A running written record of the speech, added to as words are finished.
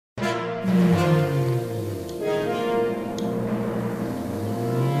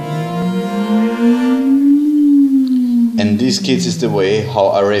indicates is the way how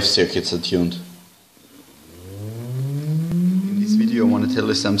RF circuits are tuned. In this video I want to tell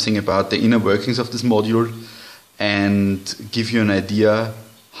you something about the inner workings of this module and give you an idea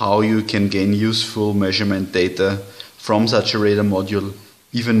how you can gain useful measurement data from such a radar module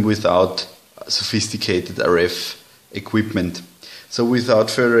even without sophisticated RF equipment. So without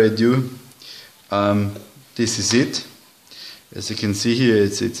further ado, this is it. As you can see here,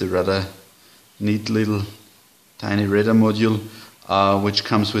 it's a rather neat little tiny radar module which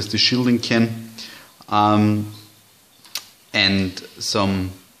comes with the shielding can and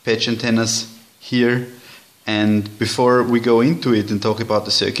some patch antennas here. And before we go into it and talk about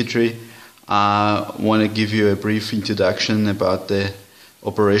the circuitry, I want to give you a brief introduction about the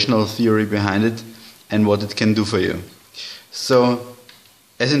operational theory behind it and what it can do for you. So,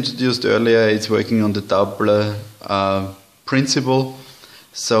 as introduced earlier, it's working on the Doppler principle.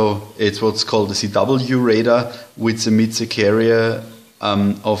 So it's what's called the CW radar, which emits a carrier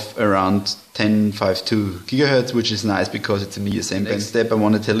of around 1052 gigahertz, which is nice because it's in the ESM band. Next step, I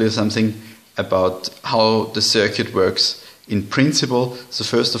want to tell you something about how the circuit works in principle. So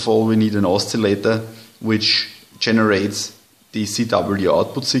first of all, we need an oscillator which generates the CW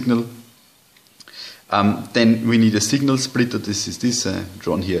output signal. Then we need a signal splitter. This is this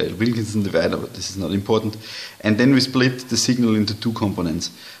drawn here, a Wilkinson divider, but this is not important. And then we split the signal into two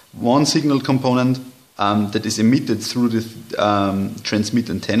components. One signal component that is emitted through the transmit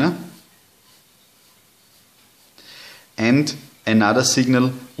antenna, and another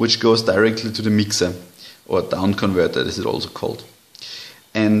signal which goes directly to the mixer, or down converter as it's also called.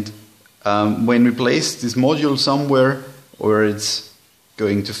 And when we place this module somewhere where it's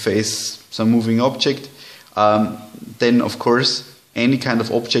going to face some moving object, then of course any kind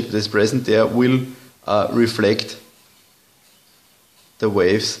of object that is present there will reflect the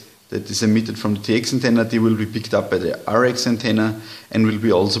waves that is emitted from the TX antenna. They will be picked up by the RX antenna and will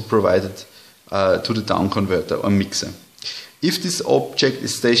be also provided to the down converter or mixer. If this object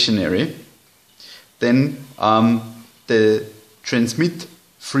is stationary, then the transmit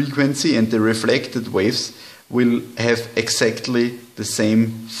frequency and the reflected waves will have exactly the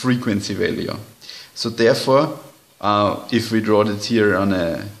same frequency value. So therefore, if we draw it here on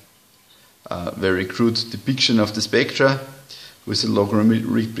a very crude depiction of the spectra with a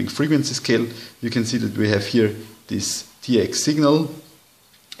logarithmic frequency scale, you can see that we have here this TX signal,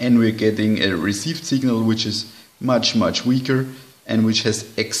 and we're getting a received signal which is much weaker and which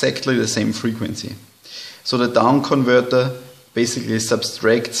has exactly the same frequency. So the down converter basically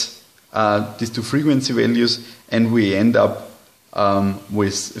subtracts these two frequency values, and we end up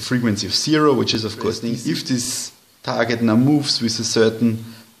with a frequency of 0, which is of course if this target now moves with a certain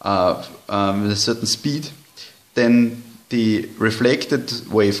speed, then the reflected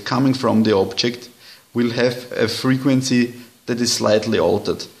wave coming from the object will have a frequency that is slightly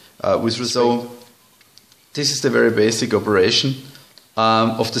altered. So this is the very basic operation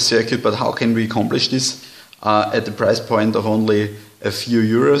of the circuit, but how can we accomplish this at the price point of only a few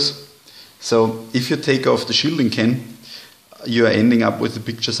euros? So if you take off the shielding can, you are ending up with a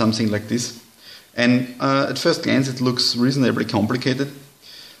picture something like this. And at first glance it looks reasonably complicated,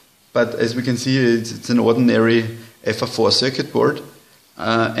 but as we can see it's an ordinary FR4 circuit board,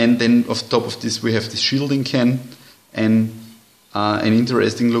 and then on top of this we have this shielding can and an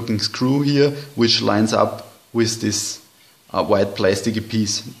interesting looking screw here which lines up with this white plasticky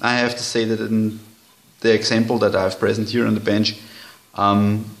piece. I have to say that in the example that I have present here on the bench,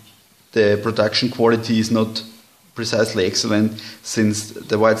 the production quality is not precisely excellent, since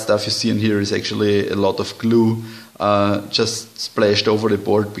the white stuff you see in here is actually a lot of glue just splashed over the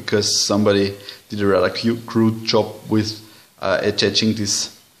board because somebody did a rather crude job with attaching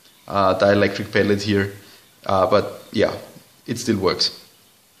this dielectric pellet here, but yeah, it still works.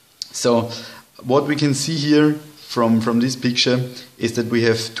 So what we can see here from this picture is that we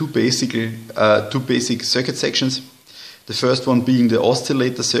have two basic circuit sections. The first one being the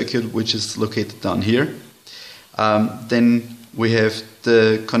oscillator circuit, which is located down here. Then we have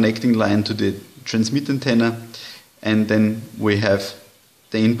the connecting line to the transmit antenna, and then we have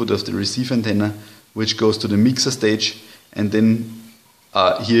the input of the receive antenna, which goes to the mixer stage, and then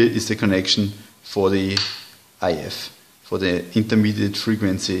here is the connection for the IF, for the intermediate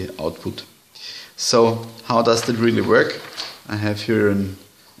frequency output. So how does that really work? I have here an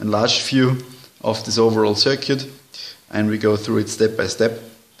enlarged view of this overall circuit, and we go through it step by step.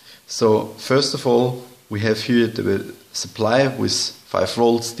 So first of all, we have here the supply with 5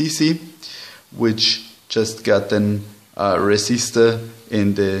 volts DC, which just got an resistor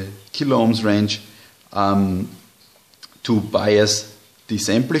in the kilo ohms range to bias this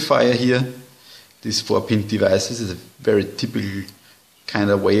amplifier here, these 4-pin devices. It's a very typical kind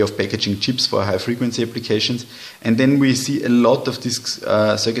of way of packaging chips for high frequency applications. And then we see a lot of these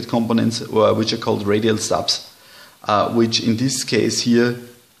circuit components which are called radial stubs, which in this case here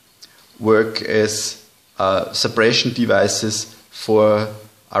work as suppression devices for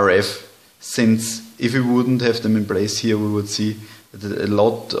RF, since if we wouldn't have them in place here, we would see that a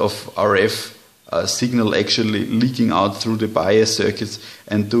lot of RF signal actually leaking out through the bias circuits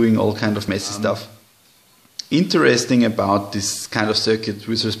and doing all kind of messy stuff. Interesting about this kind of circuit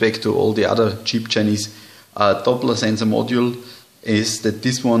with respect to all the other cheap Chinese Doppler sensor module is that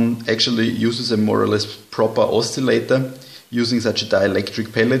this one actually uses a more or less proper oscillator using such a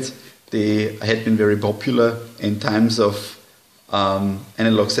dielectric pellet. They had been very popular in times of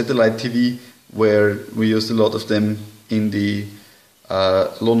analog satellite TV, where we used a lot of them in the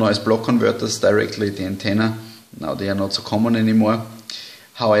low noise block converters directly at the antenna. Now they are not so common anymore.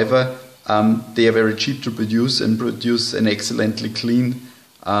 However, they are very cheap to produce and produce an excellently clean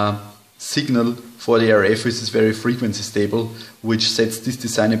signal for the RF, which is very frequency stable, which sets this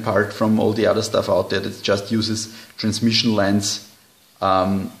design apart from all the other stuff out there that just uses transmission lines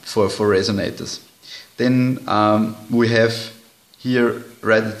for resonators. Then we have here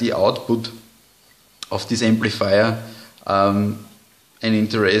right at the output of this amplifier an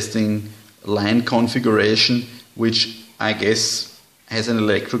interesting line configuration, which I guess has an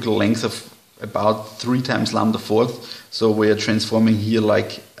electrical length of about 3 times lambda fourth. So we are transforming here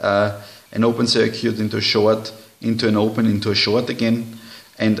like an open circuit into a short, into an open, into a short again.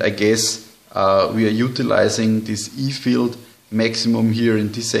 And I guess we are utilizing this E field maximum here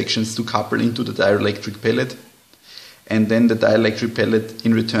in these sections to couple into the dielectric pellet. And then the dielectric pellet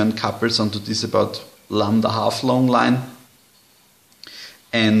in return couples onto this about lambda half long line.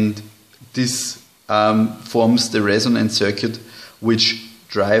 And this forms the resonance circuit which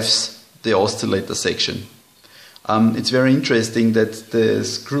drives the oscillator section. It's very interesting that the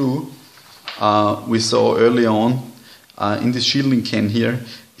screw we saw early on in this shielding can here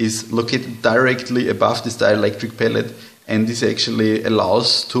is located directly above this dielectric pellet, and this actually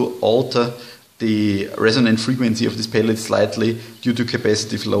allows to alter the resonant frequency of this pellet slightly due to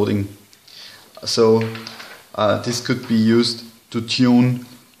capacitive loading. So this could be used to tune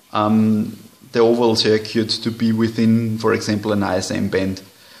the overall circuit to be within, for example, an ISM band,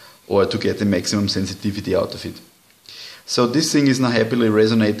 or to get the maximum sensitivity out of it. So this thing is now happily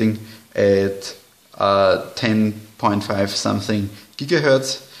resonating at 10.5 something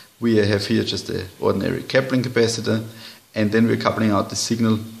gigahertz. We have here just an ordinary coupling capacitor, and then we're coupling out the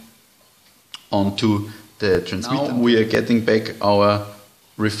signal onto the transmitter. Now we are getting back our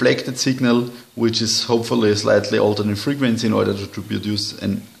reflected signal, which is hopefully slightly altered in frequency in order to produce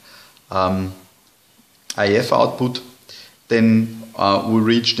an IF output. Then we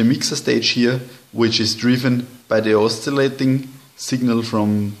reach the mixer stage here, which is driven by the oscillating signal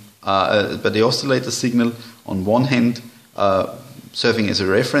from by the oscillator signal on one hand, serving as a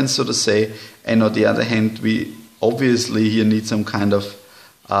reference, so to say, and on the other hand, we obviously here need some kind of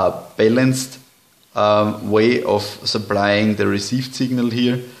balanced way of supplying the received signal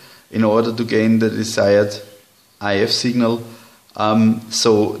here in order to gain the desired IF signal.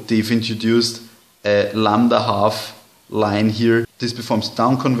 So they've introduced a lambda half line here. This performs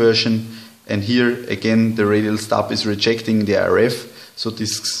down conversion, and here again the radial stub is rejecting the RF, so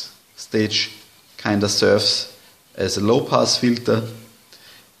this stage kind of serves as a low pass filter,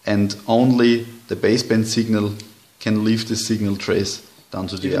 and only the baseband signal can leave the signal trace down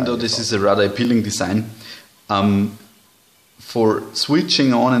to the Even though this is a rather appealing design, for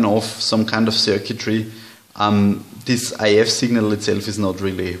switching on and off some kind of circuitry, this IF signal itself is not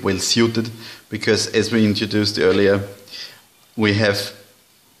really well suited, because as we introduced earlier, we have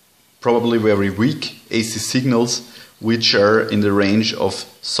probably very weak AC signals which are in the range of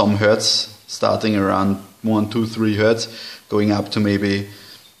some hertz, starting around 1, 2, 3 hertz, going up to maybe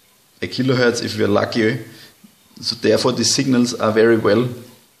a kilohertz if we're lucky. So therefore these signals are very well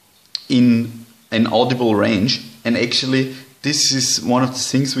in an audible range, and actually this is one of the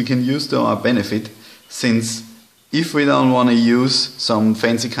things we can use to our benefit, since if we don't want to use some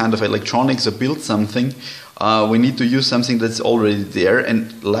fancy kind of electronics or build something, we need to use something that's already there,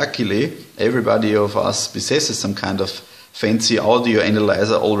 and luckily everybody of us possesses some kind of fancy audio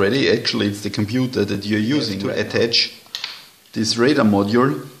analyzer already. Actually it's the computer that you're using to attach this radar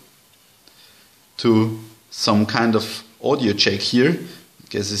module to some kind of audio jack here.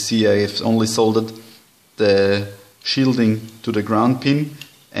 As you see, I have only soldered the shielding to the ground pin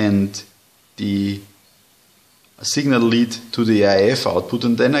and the signal lead to the IF output,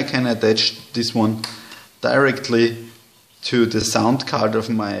 and then I can attach this one directly to the sound card of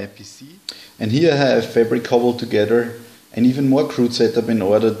my PC. And here I have fabric cobbled together an even more crude setup in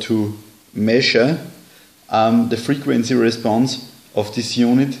order to measure the frequency response of this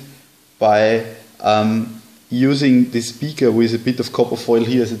unit by using this speaker with a bit of copper foil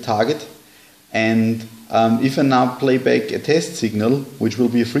here as a target. And if I now play back a test signal, which will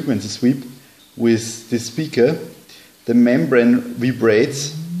be a frequency sweep with this speaker, the membrane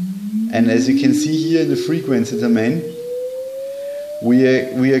vibrates, and as you can see here in the frequency domain, we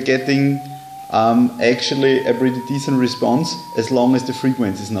are getting actually a pretty decent response as long as the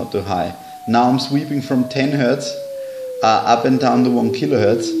frequency is not too high. Now I'm sweeping from 10 Hz up and down to 1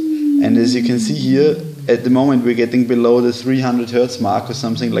 kHz, and as you can see here, at the moment we're getting below the 300 Hz mark or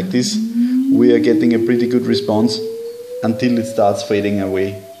something like this. We are getting a pretty good response until it starts fading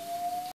away.